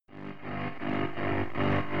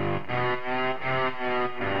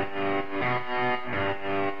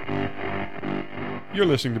You're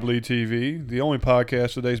listening to Bleed TV, the only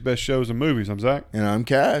podcast for today's best shows and movies. I'm Zach. And I'm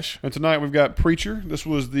Cash. And tonight we've got Preacher. This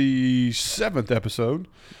was the 7th episode.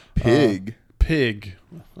 Pig. Pig.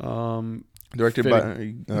 Directed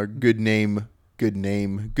by our good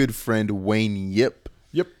friend Wayne Yip.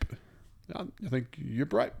 Yep. I think you're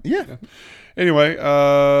right. Yeah. Anyway,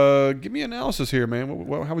 give me analysis here, man.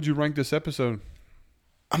 How would you rank this episode?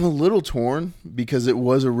 I'm a little torn because it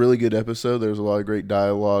was a really good episode. There was a lot of great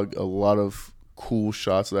dialogue, a lot of cool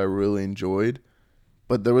shots that I really enjoyed,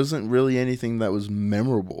 but there wasn't really anything that was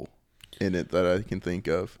memorable in it that I can think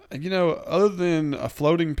of. You know, other than a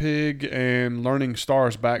floating pig and learning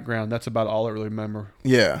Star's background, that's about all I really remember.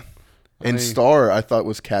 Yeah. And Star, I thought,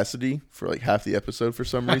 was Cassidy for like half the episode for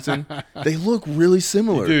some reason. They look really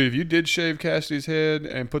similar. Dude, if you did shave Cassidy's head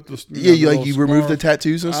and put the you removed the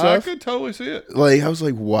tattoos and stuff. I could totally see it. Like, I was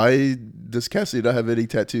like, why does Cassidy not have any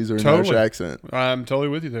tattoos or an Irish accent? I'm totally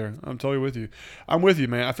with you there. I'm with you,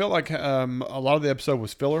 man. I felt like a lot of the episode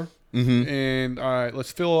was filler. Mm-hmm. And all right,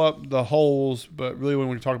 let's fill up the holes. But really, when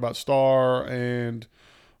we talk about Star and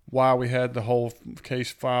why we had the whole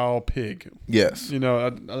case file pig. Yes. You know,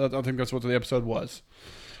 I think that's what the episode was.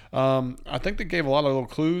 I think they gave a lot of little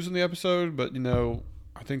clues in the episode, but, you know,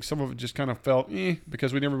 I think some of it just kind of felt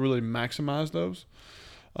because we never really maximized those.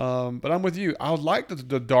 But I'm with you. I would like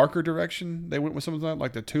the darker direction they went with some of that,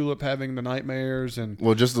 like the tulip having the nightmares and...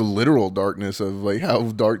 Well, just the literal darkness of, like, how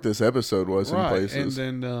dark this episode was in places.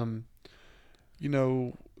 And then, you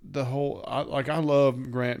know... The whole, I love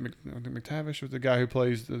Grant McTavish was the guy who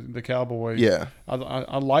plays the cowboy. Yeah,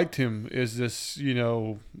 I liked him as this, you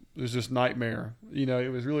know, as this nightmare. You know, it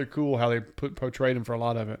was really cool how they portrayed him for a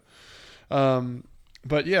lot of it.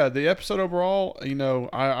 But yeah, the episode overall, you know,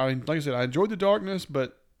 I like I said, I enjoyed the darkness,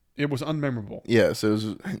 but it was unmemorable. Yes, it was,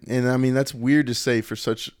 and I mean that's weird to say for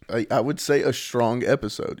such, I would say, a strong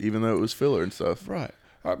episode, even though it was filler and stuff. Right.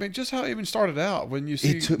 I mean, just how it even started out when you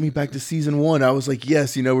see... It took me back to season 1. I was like,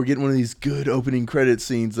 yes, you know, we're getting one of these good opening credit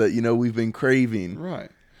scenes that, you know, we've been craving.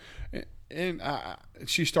 Right. And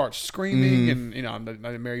she starts screaming and, you know, I'm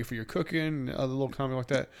not marry you for your cooking and other little comment like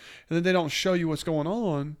that. And then they don't show you what's going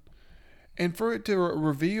on. And for it to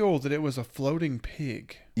reveal that it was a floating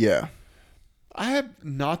pig. Yeah. I have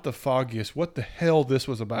not the foggiest what the hell this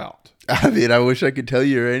was about. I mean, I wish I could tell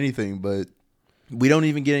you or anything, but we don't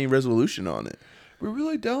even get any resolution on it. We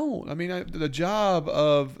really don't. I mean, the job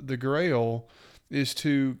of the Grail is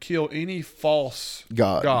to kill any false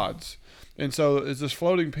gods. And so is this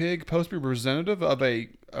floating pig supposed to be representative of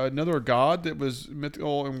another god that was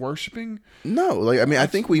mythical and worshiping? No. Like, I mean, I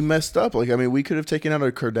think we messed up. Like, I mean, we could have taken out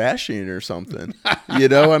a Kardashian or something. You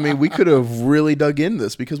know, I mean, we could have really dug in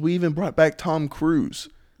this because we even brought back Tom Cruise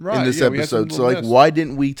in this episode. So, like, why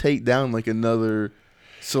didn't we take down, like, another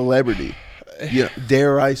celebrity? You know,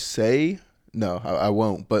 dare I say... No, I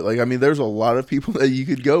won't. But, like, I mean, there's a lot of people that you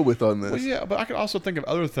could go with on this. Well, yeah, but I could also think of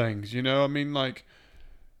other things, you know? I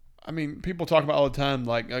mean, people talk about all the time,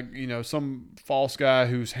 like you know, some false guy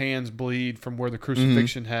whose hands bleed from where the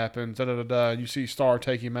crucifixion happens, and you see Star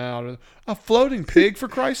take him out. A floating pig, for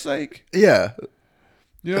Christ's sake. Yeah.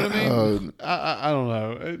 You know what I mean? I don't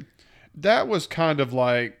know. That was kind of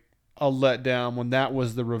like a letdown when that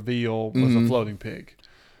was the reveal, was a floating pig.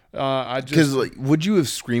 Because like, would you have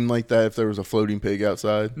screamed like that if there was a floating pig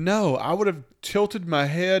outside? No, I would have tilted my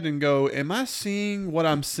head and go, "Am I seeing what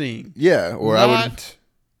I'm seeing?" Yeah, or not I would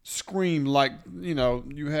scream like, you know,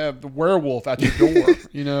 you have the werewolf at your door,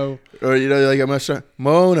 you know, or you know, like I'm not sure.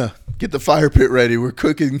 Mona, get the fire pit ready. We're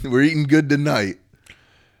cooking. We're eating good tonight.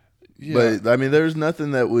 Yeah. But I mean, there's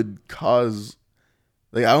nothing that would cause.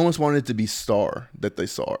 Like, I almost wanted it to be Star that they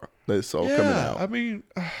saw coming out. I mean,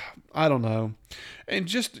 I don't know. And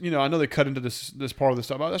just, you know, I know they cut into this part of the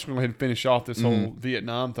stuff. I'm just going to go ahead and finish off this whole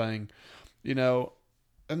Vietnam thing, you know.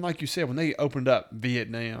 And like you said, when they opened up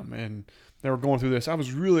Vietnam and they were going through this, I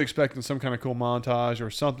was really expecting some kind of cool montage or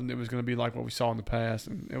something that was going to be like what we saw in the past.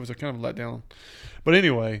 And it was a kind of a letdown. But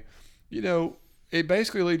anyway, you know, it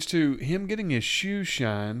basically leads to him getting his shoes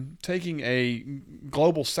shine, taking a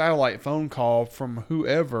global satellite phone call from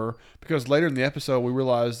whoever, because later in the episode we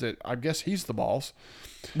realize that I guess he's the boss.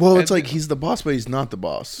 Well, it's like he's the boss, but he's not the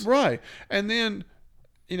boss. Right. And then,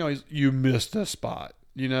 you know, you missed a spot,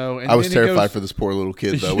 you know. And I was terrified for this poor little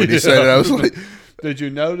kid, though. When he said it, I was like... Did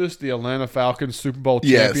you notice the Atlanta Falcons Super Bowl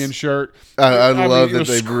champion shirt? I love that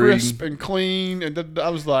they bring crisp and clean. And I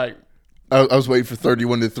was like... I was waiting for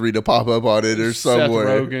 31-3 to pop up on it or somewhere.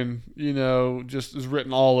 Seth Rogen, you know, just is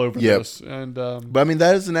written all over this. And but I mean,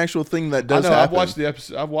 that is an actual thing that does happen. I've watched the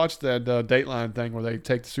episode. I've watched that Dateline thing where they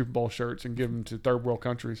take the Super Bowl shirts and give them to third world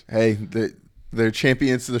countries. Hey, They're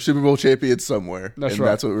champions. They're Super Bowl champions somewhere. That's right.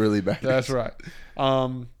 That's what really matters. That's right.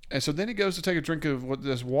 And so then he goes to take a drink of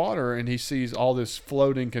this water, and he sees all this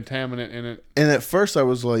floating contaminant in it. And at first, I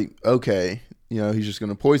was like, okay, he's just going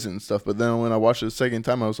to poison and stuff. But then when I watched it the second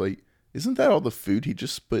time, I was like, isn't that all the food he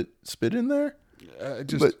just spit in there?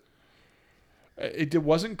 It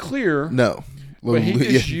wasn't clear. No. But he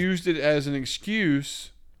just used it as an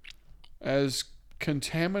excuse, as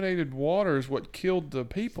contaminated water is what killed the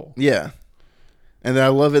people. Yeah. And then I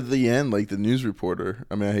love at the end, like the news reporter.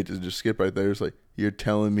 I mean, I hate to just skip right there. It's like, you're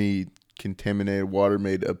telling me contaminated water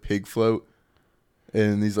made a pig float?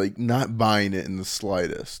 And he's like, not buying it in the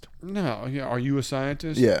slightest. No, yeah. Are you a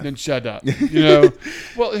scientist? Yeah. Then shut up.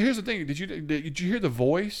 Well, here's the thing. Did you hear the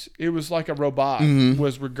voice? It was like a robot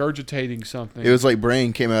was regurgitating something. It was like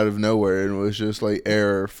brain came out of nowhere and was just like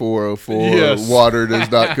error 404. Yes. Water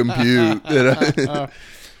does not compute.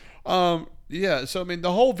 Yeah. So I mean,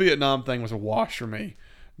 the whole Vietnam thing was a wash for me.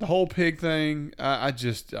 The whole pig thing, I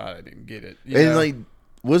didn't get it. Like,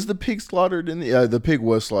 was the pig slaughtered in the? The pig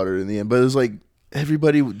was slaughtered in the end, but it was like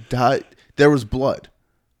everybody died. There was blood,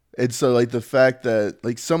 and so like the fact that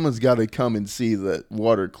like someone's got to come and see that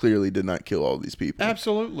water clearly did not kill all these people.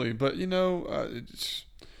 Absolutely, but it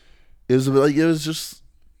was just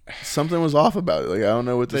something was off about it. Like I don't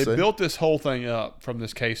know what to say. They built this whole thing up from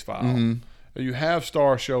this case file. Mm-hmm. You have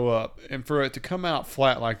Starr show up, and for it to come out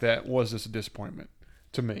flat like that was just a disappointment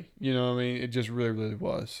to me. You know what I mean? It just really, really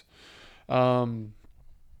was. And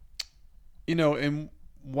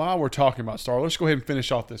while we're talking about Starr, let's go ahead and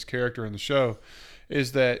finish off this character in the show,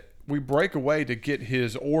 is that we break away to get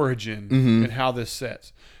his origin and how this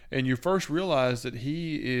sets. And you first realize that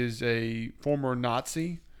he is a former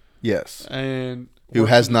Nazi. Yes. And who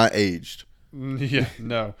has not aged. Yeah,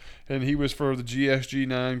 no. And he was for the GSG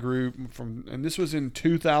 9 group and this was in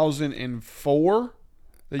 2004.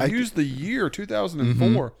 They used the year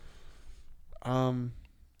 2004. I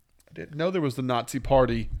didn't know there was the Nazi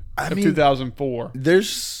Party of 2004.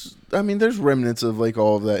 There's remnants of like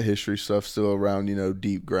all of that history stuff still around,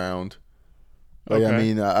 deep ground. Like, okay. I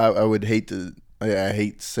mean, I would hate to, I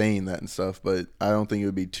hate saying that and stuff, but I don't think it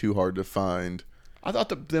would be too hard to find. I thought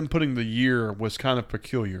that them putting the year was kind of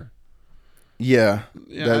peculiar. Yeah,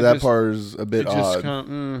 that part is a bit odd. Kind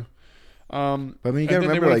of, but I mean, you gotta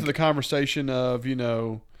remember, they went into the conversation of, he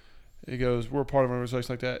goes, we're part of an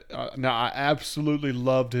organization like that. Now, I absolutely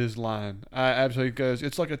loved his line. I absolutely goes,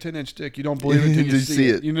 it's like a 10-inch stick. You don't believe it until you see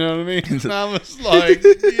it. You know what I mean? And I was like,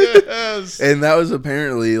 yes. And that was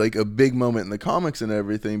apparently like a big moment in the comics and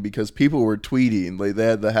everything because people were tweeting. Like they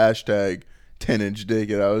had the hashtag 10-inch dick,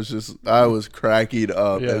 and I was cracking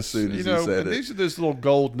up as soon as he said it. These are these little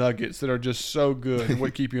gold nuggets that are just so good and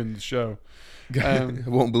what keep you in the show. I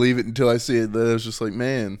won't believe it until I see it. That I was just like,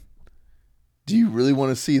 man, do you really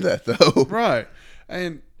want to see that though? Right.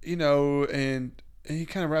 And and he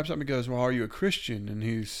kind of wraps up and goes, well, are you a Christian? And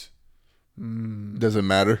he's doesn't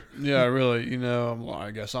matter. Yeah, really.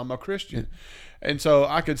 I guess I'm a Christian. And so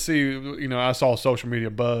I could see, I saw social media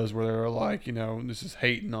buzz where they were like, this is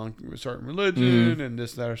hating on a certain religion and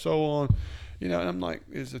this, that, or so on. And I'm like,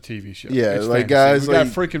 it's a TV show. Yeah, it's like fantasy. guys, we got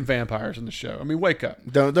freaking vampires in the show. I mean, wake up.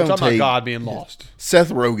 Don't talking about God being lost. Seth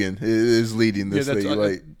Rogen is leading this thing.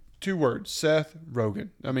 Like 2 words, Seth Rogen.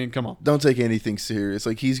 I mean, come on. Don't take anything serious.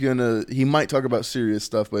 Like he might talk about serious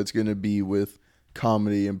stuff, but it's gonna be with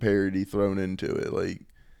comedy and parody thrown into it. Like,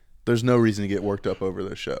 there's no reason to get worked up over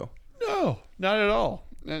this show. No, not at all.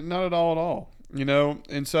 Not at all.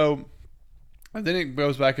 And so and then it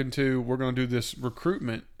goes back into, we're going to do this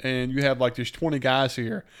recruitment, and you have like these 20 guys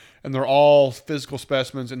here, and they're all physical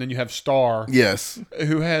specimens, and then you have Starr. Yes.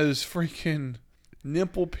 Who has freaking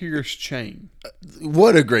nipple pierced chain.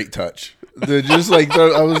 What a great touch. Just like,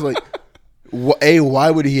 I was like, A,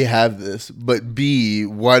 why would he have this? But B,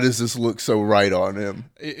 why does this look so right on him?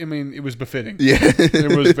 I mean, it was befitting. Yeah.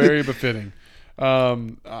 It was very befitting.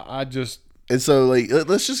 And so, like,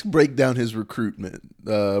 let's just break down his recruitment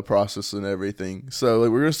process and everything. So,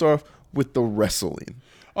 like, we're going to start off with the wrestling.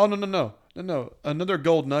 Oh, no. Another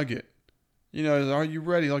gold nugget. Are you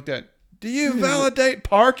ready? Like that. Do you validate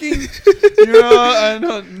parking?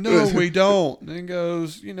 No, we don't. And he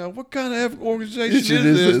goes, what kind of organization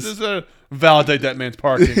is this? This validate that man's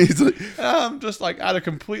parking. He's like, I'm just like out of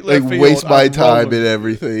complete left field. Waste my time and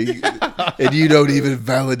everything. And you don't even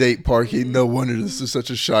validate parking. No wonder this is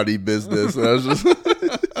such a shoddy business. And I was just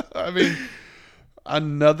I mean,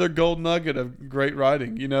 another gold nugget of great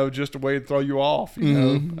writing, just a way to throw you off,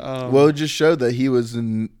 well, it just showed that he was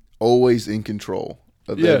always in control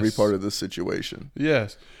of every part of the situation.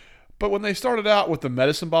 Yes. But when they started out with the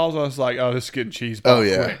medicine balls, I was like, "Oh, this is getting cheese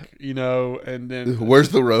quick," you know. And then where's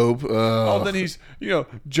the rope? Then he's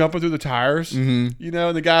jumping through the tires, you know,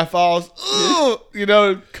 and the guy falls, you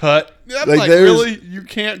know, cut. I'm like really, you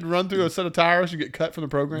can't run through a set of tires and get cut from the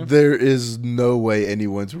program? There is no way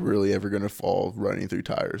anyone's really ever going to fall running through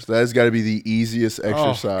tires. That has got to be the easiest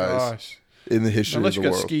exercise in the history of the world.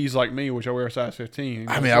 Unless you got skis like me, which I wear a size 15. You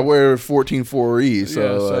know? I mean, I wear 14.4E,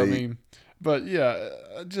 so I mean. But yeah,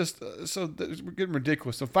 just so we're getting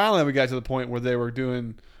ridiculous. So finally, we got to the point where they were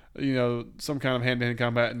doing, you know, some kind of hand-to-hand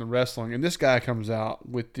combat in the wrestling, and this guy comes out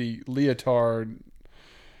with the leotard,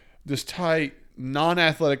 this tight,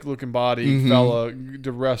 non-athletic looking body fella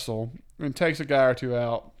to wrestle, and takes a guy or two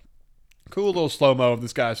out. Cool little slow mo of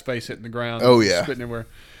this guy's face hitting the ground. Oh yeah, spitting everywhere.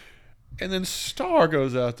 And then Star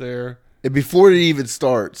goes out there, and before it even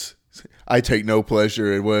starts, I take no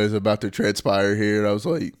pleasure in what is about to transpire here. And I was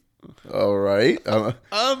like, all right.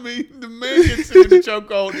 I mean, the man gets in the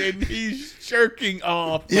chokehold and he's jerking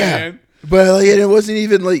off, man. But like, and it wasn't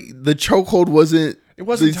even like the chokehold wasn't. It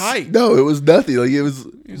wasn't tight. No, it was nothing. Like it was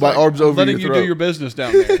my arms over letting your throat. You do your business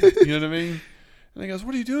down there. You know what I mean? And he goes,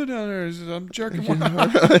 "What are you doing down there?" He says, "I'm jerking one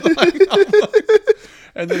off."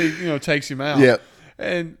 And then he, takes him out. Yep.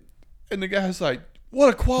 And the guy's like, "What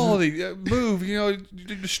a quality move! You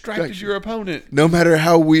distracted your opponent." No matter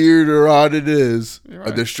how weird or odd it is,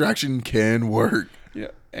 a distraction can work. Yeah,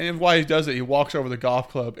 and while he does it, he walks over the golf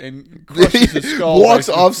club and crushes his skull. Walks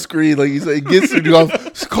off screen, like he said, gets through the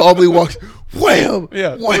golf, calmly walks, wham!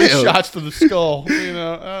 Yeah, wham! 3 shots to the skull.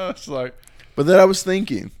 It's like. But then I was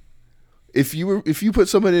thinking, if you put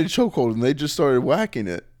somebody in a chokehold and they just started whacking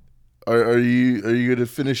it, are you going to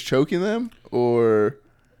finish choking them, or?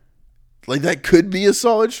 Like, that could be a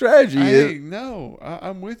solid strategy. Hey, no,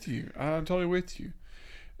 I'm with you. I'm totally with you.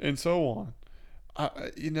 And so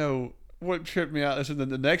on. What tripped me out is that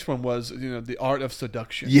the next one was, the art of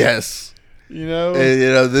seduction. Yes.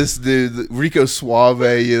 And, this dude, Rico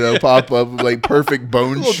Suave, pop up, like, perfect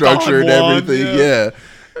bone structure and everything. Yeah.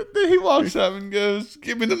 And then he walks up and goes,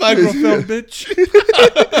 "Give me the microfilm, bitch."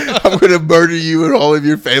 I'm going to murder you and all of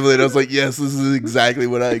your family. And I was like, yes, this is exactly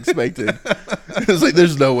what I expected. It was like,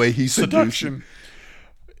 there's no way he's seduction.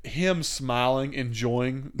 Him smiling,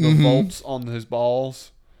 enjoying the volts on his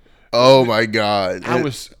balls. Oh my God. I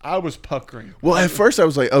was puckering. Well, at first I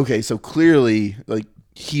was like, okay, so clearly, like,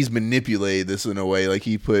 he's manipulated this in a way. Like,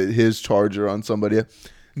 he put his charger on somebody.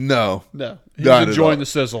 No. He's enjoying the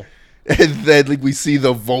sizzle. And then, like, we see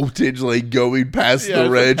the voltage, like, going past the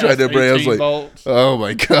red, trying to bring. I was like, volts. Oh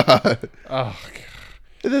my God. Oh God.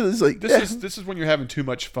 And then it's like, this is when you're having too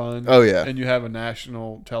much fun. Oh yeah. And you have a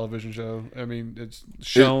national television show. I mean, it's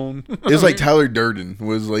shown. It was like Tyler Durden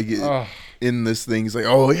was like in this thing. He's like,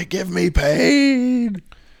 "Oh, give me pain."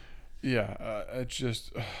 Yeah, it's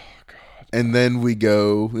just, oh God. And then we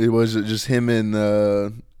go. It was just him and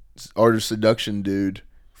Art of Seduction dude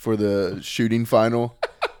for the shooting final.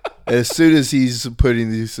 As soon as he's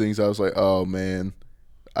putting these things, I was like, "Oh man,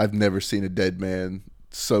 I've never seen a dead man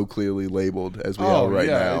so clearly labeled as we are right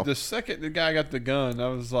now." The second the guy got the gun, I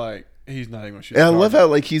was like, he's not even gonna shoot. And I love how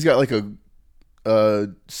like he's got like a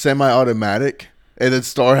semi-automatic, and then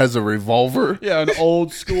Star has a revolver. Yeah, an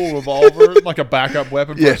old school revolver, like a backup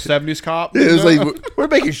weapon for a 70s cop. It was like, we're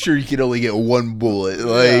making sure you can only get one bullet.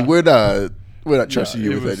 Like we're not trusting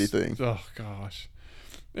you with anything. Oh gosh.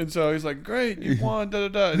 And so he's like, "Great, you won, da da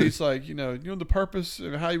da." And he's like, you know the purpose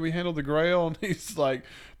of how we handle the Grail? And he's like,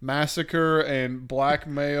 massacre and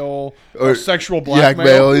blackmail or sexual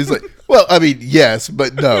blackmail. He's like, well, I mean, yes,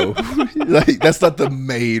 but no. Like, that's not the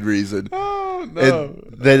main reason. Oh no.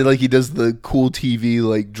 And then like he does the cool TV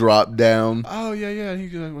like drop down. Oh yeah. And he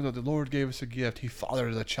goes, "Well, the Lord gave us a gift. He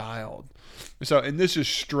fathered a child." So, and this is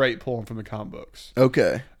straight pulling from the comic books.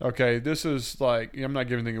 Okay. This is like, I'm not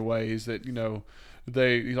giving anything away. Is that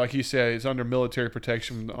they, like he said, it's under military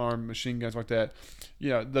protection from the armed machine guns like that.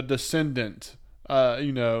 The descendant,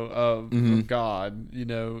 of God,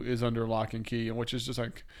 is under lock and key, which is just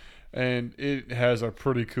like, and it has a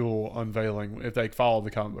pretty cool unveiling if they follow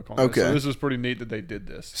the comic book on okay. This. So this is pretty neat that they did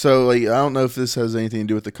this. So, like, I don't know if this has anything to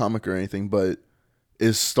do with the comic or anything, but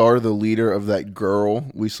is Star the leader of that girl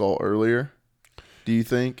we saw earlier? Do you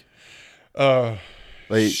think?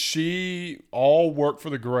 She all worked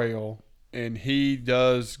for the Grail. And he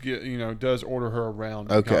does does order her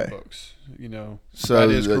around in comic books. So that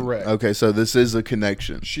is correct. Okay, so this is a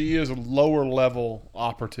connection. She is a lower level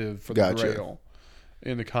operative for the Grail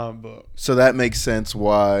in the comic book. So that makes sense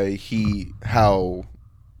why how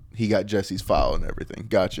he got Jesse's file and everything.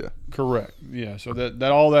 Gotcha. Correct. Yeah. So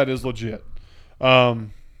that all that is legit.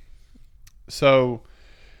 So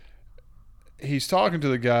he's talking to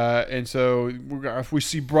the guy, and so we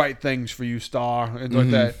see bright things for you, Star, and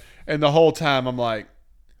like that. And the whole time I'm like,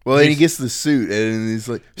 well, and he gets the suit, and he's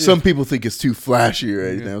like, some people think it's too flashy or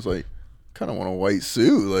anything. I was like, kind of want a white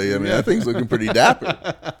suit. Like, I mean, that thing's looking pretty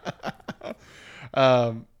dapper.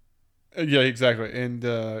 Yeah, exactly. And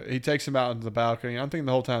he takes him out into the balcony. I'm thinking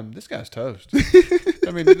the whole time, this guy's toast.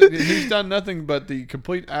 I mean, he's done nothing but the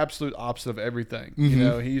complete, absolute opposite of everything. You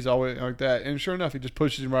know, he's always like that. And sure enough, he just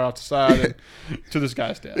pushes him right off the side to this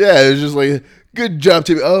guy's death. Yeah, it was just like, good job,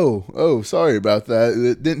 Timmy. Oh, sorry about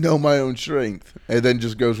that. Didn't know my own strength. And then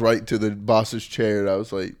just goes right to the boss's chair. And I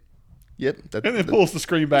was like, yep. And then pulls the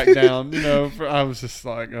screen back down. You know, I was just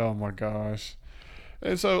like, oh my gosh.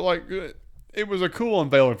 And so, like, it was a cool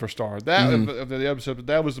unveiling for Star. That of the episode,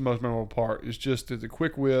 that was the most memorable part. It's just the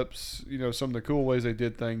quick whips, you know, some of the cool ways they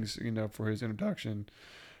did things, you know, for his introduction.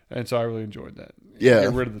 And so I really enjoyed that. Yeah.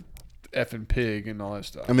 Get rid of the effing pig and all that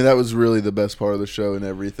stuff. I mean, that was really the best part of the show and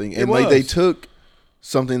everything. And like they took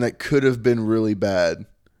something that could have been really bad,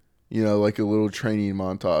 you know, like a little training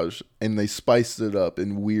montage, and they spiced it up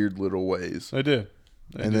in weird little ways. They did.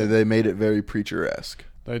 Then they made it very Preacher-esque.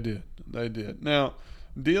 They did. Now,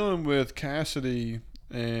 dealing with Cassidy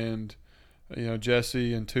and, you know,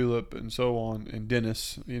 Jesse and Tulip and so on, and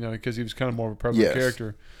Dennis, you know, because he was kind of more of a prevalent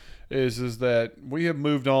character, is that we have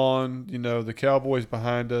moved on. You know, the Cowboys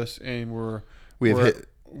behind us, and we've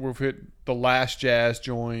hit the last jazz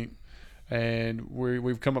joint, and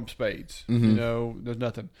we've come up spades. You know, there's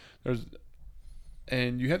nothing.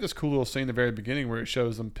 And you have this cool little scene at the very beginning where it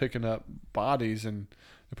shows them picking up bodies and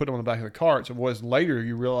they put them on the back of the carts. And was later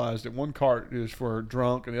you realize that one cart is for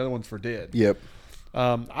drunk and the other one's for dead. Yep.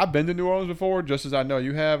 I've been to New Orleans before, just as I know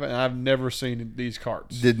you have, and I've never seen these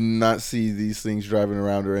carts. Did not see these things driving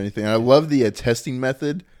around or anything. I love the testing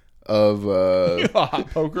method of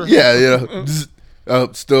hot poker. Yeah, you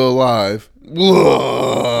know, still alive.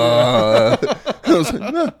 I was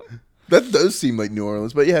like, no. That does seem like New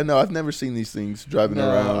Orleans, but yeah, no, I've never seen these things driving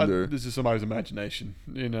around. This is somebody's imagination,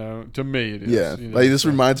 you know. To me, it is. Yeah, you know, like this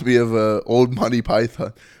reminds me of old Monty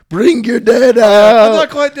Python. Bring your dead out. I'm not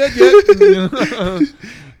quite dead yet.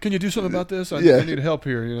 Can you do something about this? I need help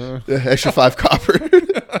here. You know, extra 5 copper.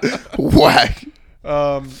 Whack.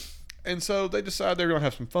 And so they decide they're going to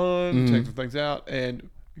have some fun, take some things out, and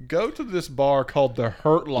go to this bar called the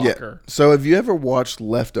Hurt Locker. Yeah. So, have you ever watched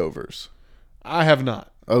Leftovers? I have not.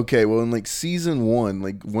 Okay, well, in like season 1,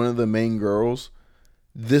 like one of the main girls,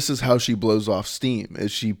 this is how she blows off steam: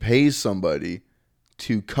 is she pays somebody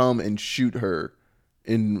to come and shoot her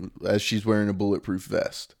as she's wearing a bulletproof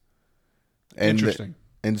vest. Interesting.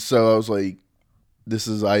 And so I was like, this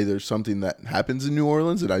is either something that happens in New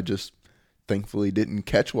Orleans that I just thankfully didn't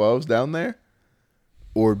catch while I was down there,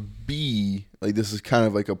 or B, like this is kind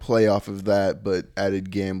of like a play off of that, but added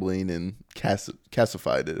gambling and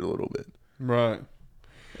cassified it a little bit. Right.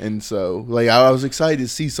 And so, like, I was excited to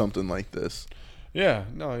see something like this. Yeah.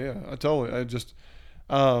 No. Yeah. I just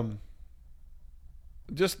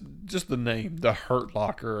the name, the Hurt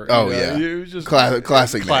Locker. Yeah. It was just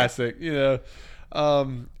classic. You know.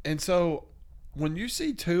 And so when you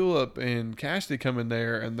see Tulip and Cassidy come in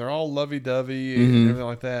there and they're all lovey-dovey and everything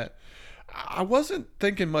like that, I wasn't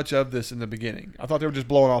thinking much of this in the beginning. I thought they were just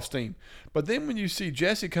blowing off steam. But then when you see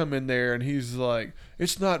Jesse come in there and he's like,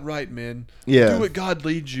 "It's not right, men. Yeah. Do what God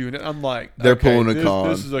leads you." And I'm like, they're pulling a con.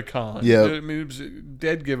 This is a con. Yeah. I mean, it was a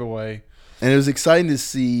dead giveaway. And it was exciting to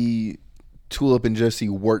see Tulip and Jesse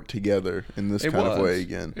work together in this kind of way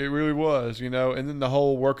again. It really was, you know. And then the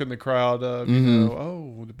whole working the crowd of, you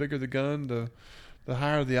know, the bigger the gun, the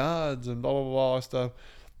higher the odds, and blah, blah, blah, stuff.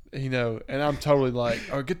 You know, and I'm totally like,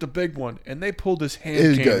 oh, get the big one. And they pulled this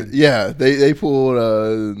hand cannon. Good. Yeah, they pulled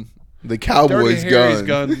the Cowboys' Dirty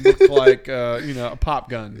gun looked like, you know, a pop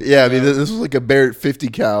gun. Yeah, I mean, this was like a Barrett 50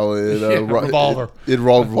 cal and revolver.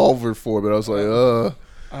 Revolver form, but I was like,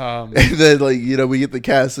 and then, like, you know, we get the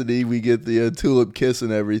Cassidy, we get the Tulip kiss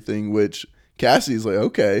and everything, which Cassidy's like,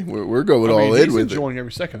 okay, we're going all in with it. He's enjoying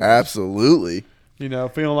every second. Absolutely. You know,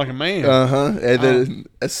 feeling like a man. And then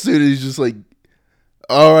as soon as he's just like,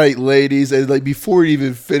 all right, ladies, and like before he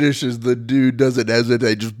even finishes, the dude doesn't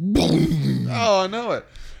hesitate, just boom. Oh, I know it.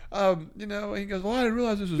 You know, he goes, well, I didn't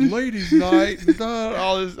realize this was ladies' night. And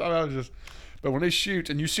all this. I was just, but when they shoot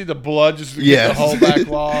and you see the blood just get the whole back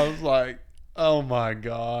wall, I was like, oh my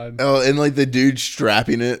God. Oh, and like the dude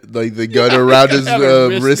strapping it, like the gun around his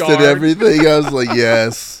wrist and everything. I was like,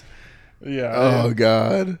 yes. Yeah. Oh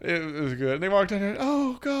God. It was good. And they walked in there,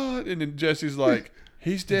 oh God. And then Jesse's like,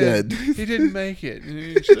 he's dead. He didn't make it. And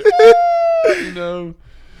he's like, you know.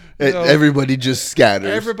 Everybody just scatters.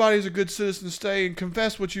 Everybody's a good citizen. Stay and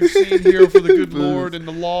confess what you've seen here for the good Lord and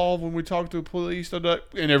the law. When we talk to the police, and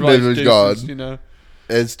everybody's God. You know.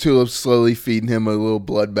 As Tulip slowly feeding him a little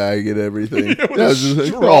blood bag and everything. With a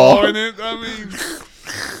straw in it. I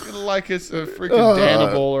mean, like it's a freaking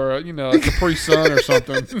Danable or a Capri Sun or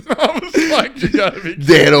something. I was like, you gotta be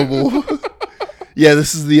Danable. Yeah,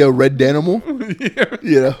 this is the red Danimal.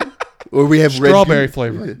 Yeah. Or we have strawberry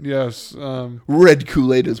flavor. Yes. Red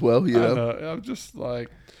Kool-Aid as well. I know. I'm just like.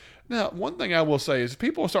 Now, one thing I will say is if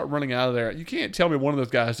people start running out of there, you can't tell me one of those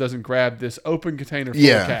guys doesn't grab this open container full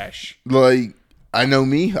of cash. Like, I know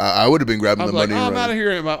me. I would have been grabbing the money. I'm out of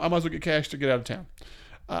here. I might as well get cash to get out of town.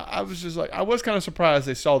 I was just like, I was kind of surprised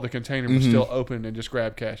they saw the container was still open and just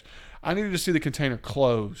grabbed cash. I needed to see the container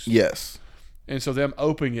closed. Yes. And so them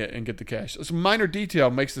opening it and get the cash. It's a minor detail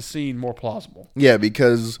makes the scene more plausible. Yeah,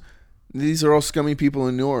 because these are all scummy people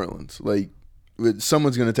in New Orleans. Like,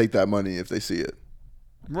 someone's going to take that money if they see it.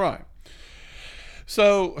 Right.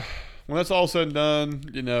 So when that's all said and done,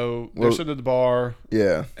 they're sitting at the bar.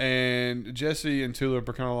 Yeah. And Jesse and Tulip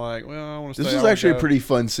are kind of like, well, I want to stay. This was actually a pretty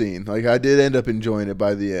fun scene. Like, I did end up enjoying it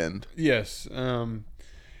by the end. Yes. You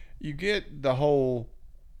get their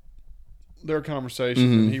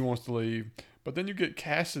conversation and he wants to leave. But then you get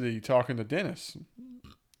Cassidy talking to Dennis.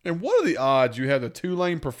 And what are the odds you have the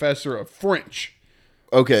Tulane professor of French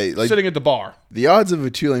sitting at the bar? The odds of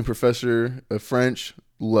a Tulane professor of French,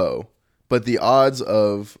 low. But the odds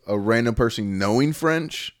of a random person knowing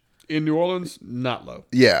French in New Orleans, not low.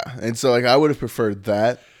 Yeah. And so I would have preferred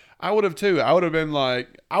that. I would have too. I would have been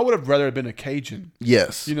like, I would have rather been a Cajun.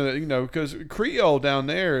 Yes. Because Creole down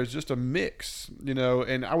there is just a mix,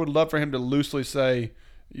 and I would love for him to loosely say,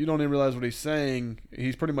 you don't even realize what he's saying.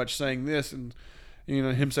 He's pretty much saying this, and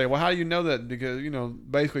him say, well, how do you know that? Because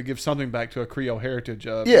basically give something back to a Creole heritage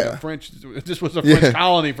of French. This was a French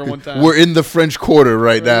colony for one time. We're in the French Quarter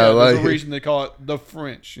right now. There's a reason they call it the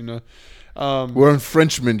French. We're on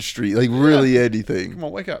Frenchman Street. Like really anything. Come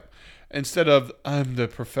on, wake up. Instead of I'm the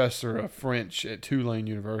professor of French at Tulane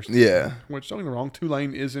University. Yeah. Which don't get me wrong,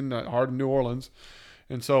 Tulane is in the heart of New Orleans,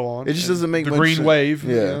 and so on. It just doesn't make the much Green sense. Wave.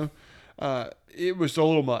 Yeah. It was a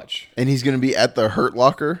little much. And he's going to be at the Hurt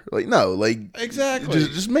Locker? Like, no. Like, exactly.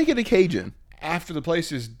 Just make it a Cajun. After the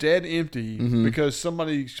place is dead empty because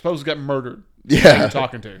somebody supposedly got murdered. Yeah. You're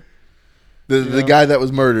talking to. The guy that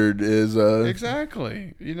was murdered is...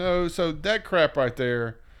 Exactly. So that crap right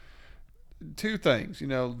there, two things.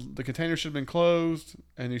 The container should have been closed,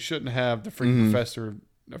 and you shouldn't have the freaking professor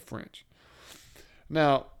of French.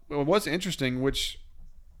 Now, what's interesting, which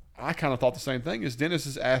I kind of thought the same thing, is Dennis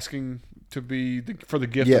is asking to be for the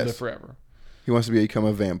gift to live forever. He wants to become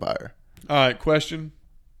a vampire. All right, question.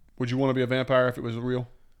 Would you want to be a vampire if it was real?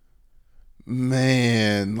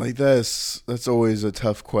 Man, like that's always a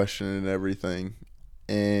tough question and everything.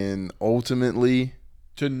 And ultimately,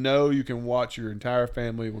 to know you can watch your entire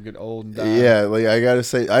family will get old and die. Yeah, like I got to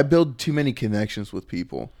say, I build too many connections with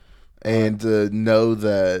people. And to know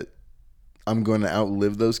that I'm going to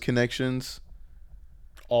outlive those connections...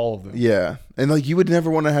 All of them. Yeah. And like you would never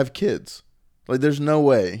want to have kids. Like there's no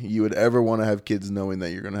way you would ever want to have kids knowing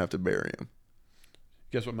that you're going to have to bury them.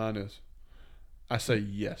 Guess what mine is? I say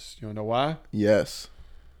yes. You want to know why? Yes.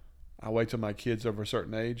 I wait till my kids over a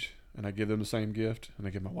certain age and I give them the same gift and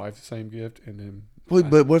I give my wife the same gift and then...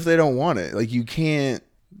 But what if they don't want it? Like you can't...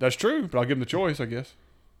 That's true, but I'll give them the choice, I guess.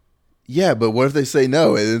 Yeah, but what if they say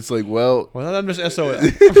no? And it's like, well, I'm just SOL.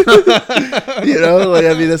 Like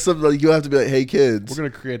I mean, that's something like you have to be like, hey, kids, we're gonna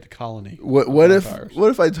create the colony. What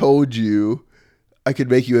if I told you I could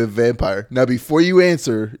make you a vampire? Now, before you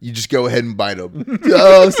answer, you just go ahead and bite them.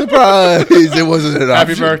 Oh, surprise! It wasn't an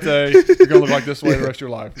option. Happy birthday! You're gonna look like this way the rest of your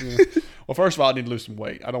life. Yeah. Well, first of all, I need to lose some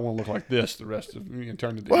weight. I don't want to look like this the rest of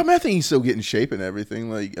eternity. Well, I mean, I think he's still getting shape and everything.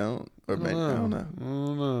 Like, I don't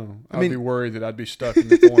know. I'd be worried that I'd be stuck in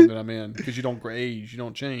the form that I'm in because you don't age, you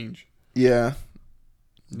don't change. Yeah,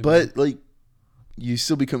 but like, you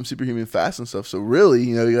still become superhuman fast and stuff. So really,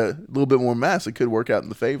 you got a little bit more mass. It could work out in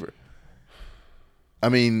the favor. I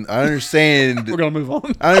mean, I understand. We're gonna move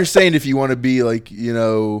on. I understand if you want to be like,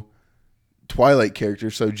 Twilight character,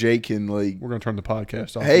 so Jake can like. We're gonna turn the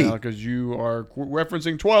podcast off now because you are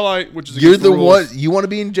referencing Twilight, which is you're the one. You want to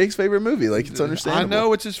be in Jake's favorite movie, like it's understandable. I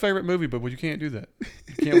know it's his favorite movie, but you can't do that.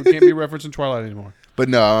 We can't be referencing Twilight anymore. But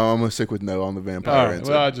no, I'm gonna stick with no on the vampire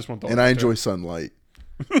answer. Well, I just want the and I enjoy sunlight.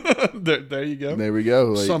 There you go. There we go.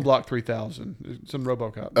 Like, Sunblock 3000. Some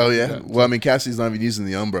RoboCop. Oh yeah. Well, I mean, Cassie's not even using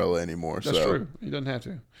the umbrella anymore. That's true. He doesn't have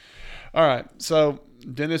to. All right, so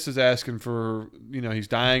Dennis is asking for, he's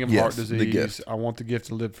dying of heart disease. I want the gift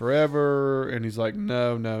to live forever. And he's like,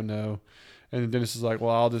 no. And Dennis is like,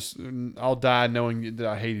 well, I'll die knowing that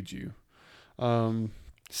I hated you.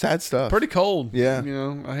 Sad stuff. Pretty cold. Yeah.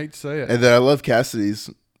 I hate to say it. And then I love Cassidy's.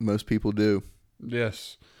 Most people do.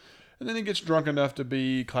 Yes. And then he gets drunk enough to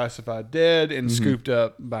be classified dead and scooped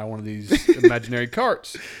up by one of these imaginary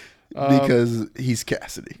carts. Because he's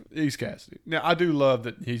Cassidy. He's Cassidy. Now, I do love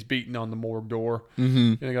that he's beating on the morgue door.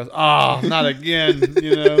 And he goes, not again,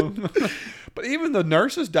 But even the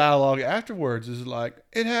nurse's dialogue afterwards is like,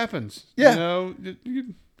 it happens. Yeah.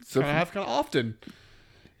 You kind of often.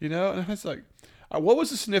 And it's like, what was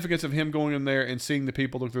the significance of him going in there and seeing the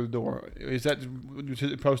people look through the door? Is that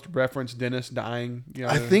supposed to reference Dennis dying?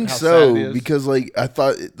 I think so, because I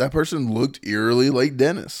thought that person looked eerily like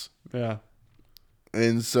Dennis. Yeah.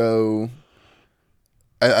 And so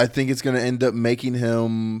I think it's going to end up making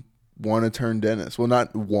him want to turn Dennis. Well,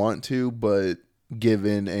 not want to, but give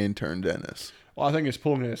in and turn Dennis. Well, I think it's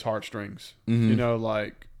pulling at his heartstrings. I know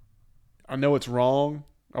it's wrong.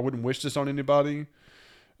 I wouldn't wish this on anybody.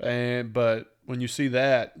 But when you see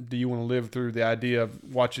that, do you want to live through the idea of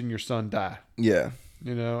watching your son die? Yeah.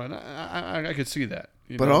 And I could see that.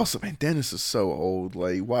 But also, man, Dennis is so old.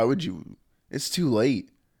 Like, why would you? It's too late.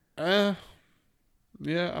 Yeah.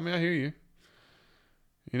 I mean, I hear you.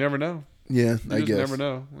 You never know. Yeah, I guess. You never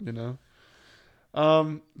know.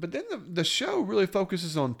 But then the show really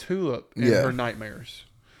focuses on Tulip and her nightmares.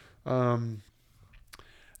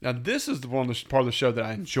 Now, this is the part of the show that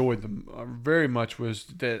I enjoyed very much, was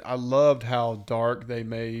that I loved how dark they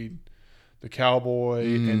made the cowboy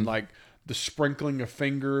and the sprinkling of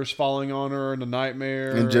fingers falling on her in the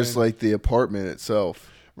nightmare. And just the apartment itself.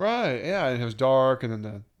 Right, yeah. And it was dark, and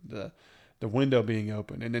then the window being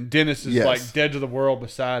open. And then Dennis is dead to the world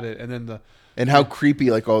beside it. And then and how creepy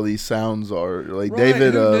all these sounds are. Right,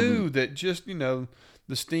 David who knew that just, the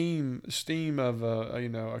steam of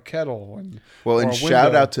a kettle and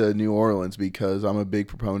shout out to New Orleans, because I'm a big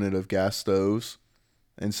proponent of gas stoves,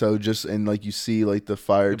 and so you see the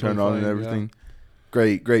fire turn on and everything.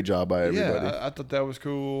 Yeah. Great job by everybody. Yeah, I thought that was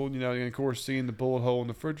cool. And of course seeing the bullet hole in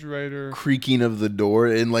the refrigerator, creaking of the door,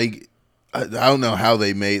 and I don't know how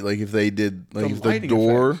they made if they did if the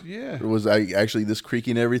door was actually this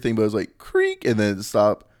creaking and everything, but it was creak and then it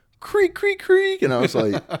stopped. Creak, creak, creak. And I was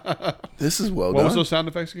like, this is well done. What was those sound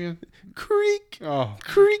effects again? Creak. Oh.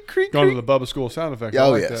 Creak, creak, Going creak. to the Bubba School sound effects.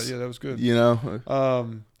 Oh, yes. That. Yeah, that was good.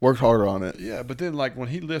 Worked harder on it. Yeah, but then when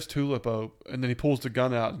he lifts Tulip up and then he pulls the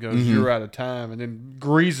gun out and goes, you're out of time, and then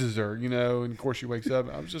greases her, and of course she wakes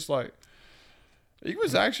up. I was just like, he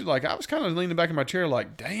was actually I was kind of leaning back in my chair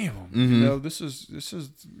damn, this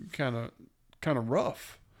is kind of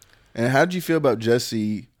rough. And how did you feel about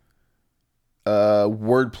Jesse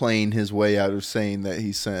word playing his way out of saying that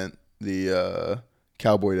he sent the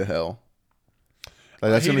cowboy to hell?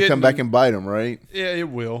 That's going to come back and bite him, right? Yeah, it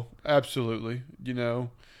will. Absolutely. She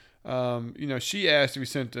asked if he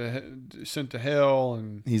sent to hell,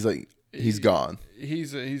 and he's like, he's gone.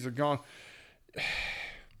 He's a gone.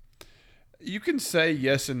 You can say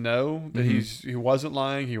yes and no that he wasn't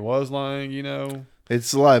lying. He was lying.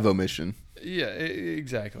 It's a live omission. Yeah,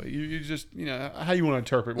 exactly. You just how you want to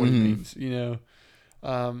interpret what he means.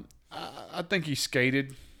 I think he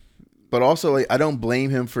skated, but also I don't blame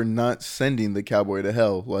him for not sending the cowboy to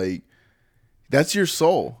hell. That's your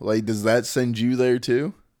soul. Does that send you there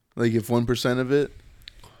too? If 1% of it.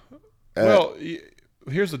 Well,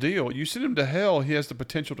 here's the deal: you send him to hell, he has the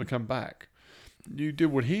potential to come back. You did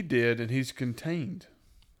what he did, and he's contained.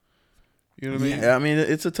 You know what I mean? Yeah, I mean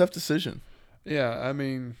it's a tough decision. Yeah, I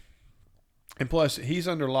mean. And plus, he's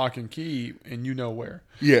under lock and key, and where.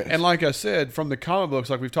 Yeah. And like I said, from the comic books,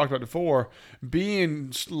 like we've talked about before,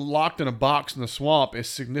 being locked in a box in the swamp is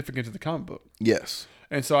significant to the comic book. Yes.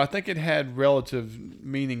 And so I think it had relative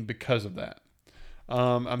meaning because of that.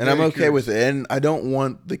 I'm okay with it. And I don't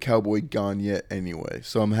want the cowboy gone yet anyway.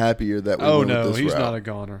 So I'm happier that we went with this he's route. not a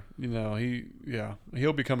goner.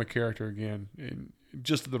 He'll become a character again, in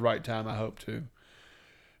just at the right time, I hope to.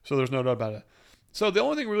 So there's no doubt about it. So the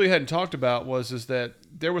only thing we really hadn't talked about is that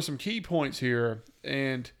there were some key points here,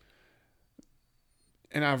 and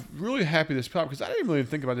I'm really happy this popped, because I didn't really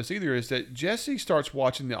think about this either, is that Jesse starts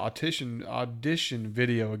watching the audition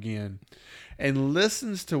video again and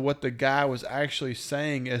listens to what the guy was actually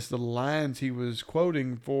saying as the lines he was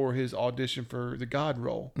quoting for his audition for the God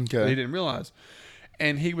role. Okay. That he didn't realize.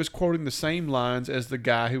 And he was quoting the same lines as the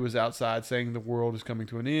guy who was outside saying the world is coming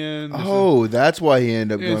to an end. That's why he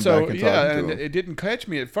ended up going back and talking to him. It didn't catch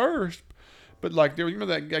me at first, but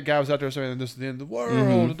that guy was out there saying this is the end of the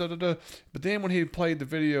world. But then when he played the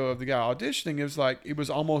video of the guy auditioning, it was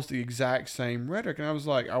almost the exact same rhetoric, and I was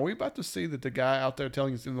like, are we about to see that the guy out there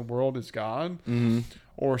telling us in the world is God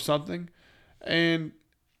or something? And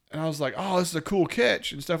I was like, oh, this is a cool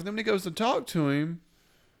catch and stuff. And then when he goes to talk to him,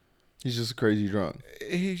 he's just a crazy drunk.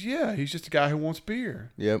 He's just a guy who wants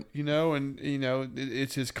beer. Yep. You know, and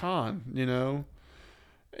it's his con. You know,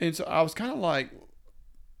 and so I was kind of like,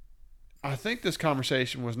 I think this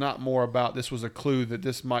conversation was not more about this was a clue that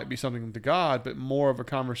this might be something to God, but more of a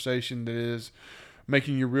conversation that is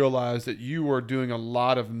making you realize that you are doing a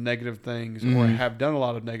lot of negative things or have done a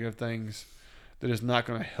lot of negative things that is not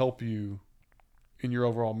going to help you in your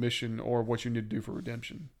overall mission or what you need to do for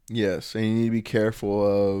redemption. Yes, and you need to be careful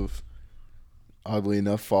of, oddly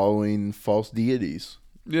enough, following false deities.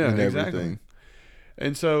 Yeah, and exactly. Everything.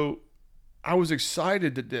 And so I was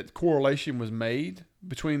excited that correlation was made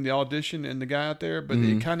between the audition and the guy out there, but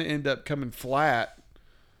it kind of ended up coming flat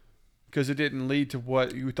because it didn't lead to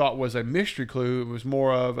what you thought was a mystery clue. It was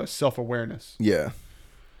more of a self-awareness. Yeah.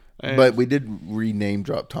 But we did rename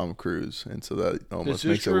drop Tom Cruise, and so that almost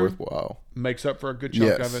makes it worthwhile. Makes up for a good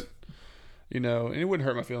chunk of it. You know, and it wouldn't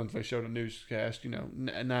hurt my feelings if they showed a newscast,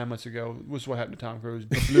 9 months ago. This is what happened to Tom Cruise.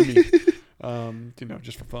 Blew me,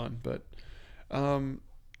 just for fun. But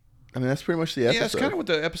I mean, that's pretty much the episode. Yeah, it's kind of what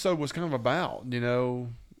the episode was kind of about,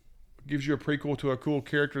 Gives you a prequel to a cool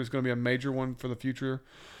character that's going to be a major one for the future.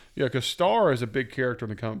 Yeah, because Star is a big character in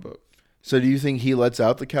the comic book. So do you think he lets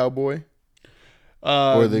out the cowboy?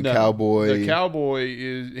 Or the cowboy? The cowboy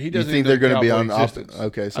is... He doesn't. You think they're going to be on...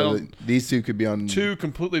 Okay, so these two could be on... Two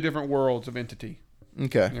completely different worlds of entity.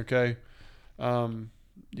 Okay.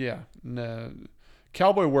 Yeah. No.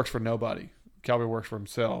 Cowboy works for nobody. Cowboy works for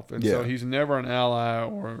himself, and so he's never an ally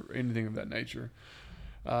or anything of that nature.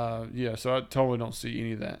 So I totally don't see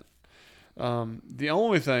any of that. The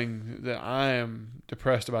only thing that I am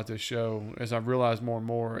depressed about this show, as I've realized more and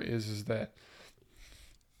more, is that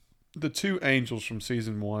the two angels from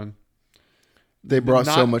season 1, they brought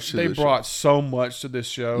so much to this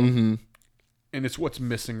show, and it's what's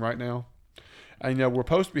missing right now. And, we're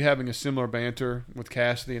supposed to be having a similar banter with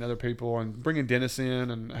Cassidy and other people and bringing Dennis in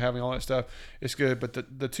and having all that stuff. It's good. But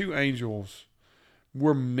the two angels,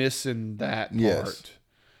 we're missing that part. Yes.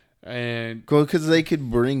 And because they could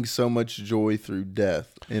bring so much joy through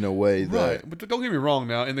death in a way that... Right. But don't get me wrong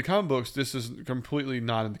now. In the comic books, this is completely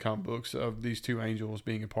not in the comic books of these two angels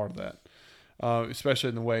being a part of that. Especially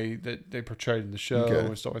in the way that they portrayed in the show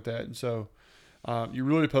and stuff like that. And so you're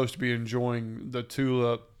really supposed to be enjoying the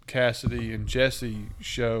Tulip, Cassidy, and Jesse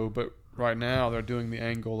show, but right now they're doing the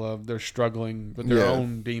angle of they're struggling with their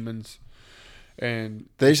own demons, and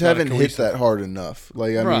they just haven't hit that hard enough.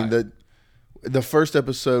 Like I mean, the first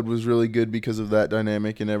episode was really good because of that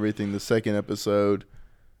dynamic and everything. The second episode,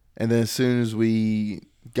 and then as soon as we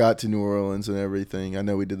got to New Orleans and everything, I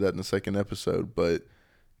know we did that in the second episode, but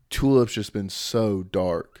Tulip's just been so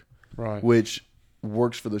dark, right? Which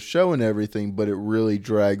works for the show and everything, but it really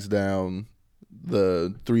drags down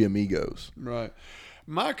the three amigos. Right.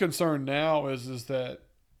 My concern now is that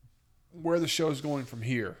where the show's going from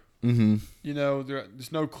here. Mm-hmm.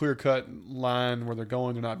 There's no clear-cut line where they're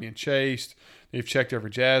going. They're not being chased. They've checked every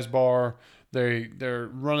jazz bar. They're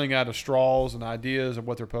running out of straws and ideas of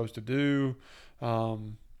what they're supposed to do.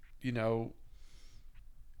 And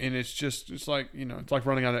it's like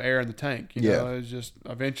running out of air in the tank. It's just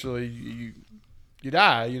eventually you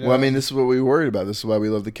die. Well, I mean, this is what we were worried about. This is why we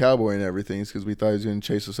love the cowboy and everything. Is because we thought he was going to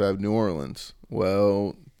chase us out of New Orleans.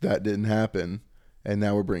 Well, that didn't happen, and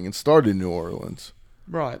now we're bringing Star to New Orleans.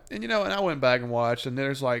 Right, and and I went back and watched, and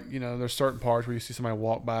there's there's certain parts where you see somebody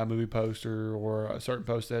walk by a movie poster or a certain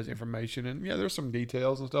post that has information, and there's some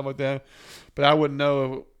details and stuff like that, but I wouldn't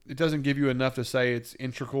know. It doesn't give you enough to say it's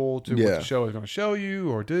integral to what the show is going to show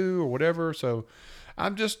you or do or whatever. So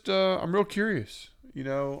I'm just I'm real curious.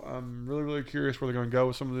 I'm really, really curious where they're going to go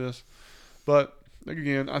with some of this. But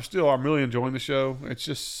again, I'm really enjoying the show. It's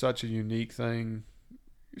just such a unique thing,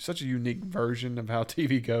 such a unique version of how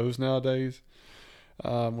TV goes nowadays.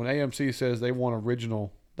 When AMC says they want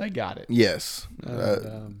original, they got it. Yes.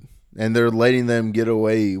 And they're letting them get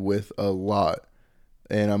away with a lot.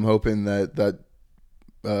 And I'm hoping that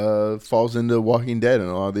falls into Walking Dead and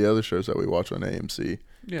a lot of the other shows that we watch on AMC.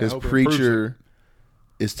 Because Preacher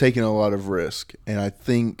is taking a lot of risk, and I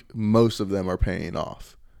think most of them are paying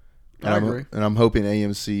off. I agree. And I'm hoping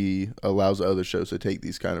AMC allows other shows to take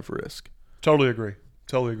these kind of risk. Totally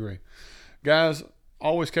agree. Guys,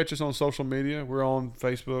 always catch us on social media. We're on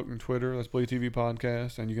Facebook and Twitter. That's Bleed TV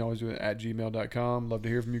Podcast. And you can always do it at gmail.com. Love to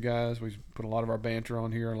hear from you guys. We put a lot of our banter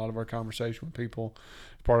on here and a lot of our conversation with people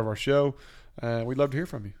as part of our show. We'd love to hear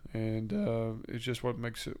from you. And it's just what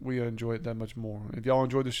makes it, we enjoy it that much more. If y'all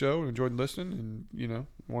enjoyed the show and enjoyed listening and,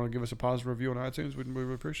 want to give us a positive review on iTunes, we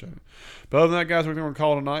really appreciate it. But other than that, guys, we're going to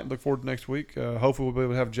call it a night. Look forward to next week. Hopefully we'll be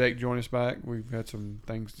able to have Jake join us back. We've had some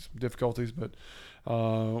difficulties, but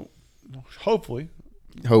hopefully.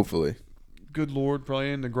 Good Lord,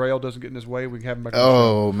 praying the Grail doesn't get in his way. We can have him back on the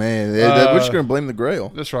show. Oh, man. We're just going to blame the Grail.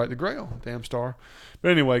 That's right, the Grail. Damn star.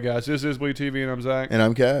 But anyway, guys, this is Bleed TV, and I'm Zach. And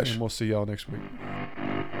I'm Cash. And we'll see y'all next week.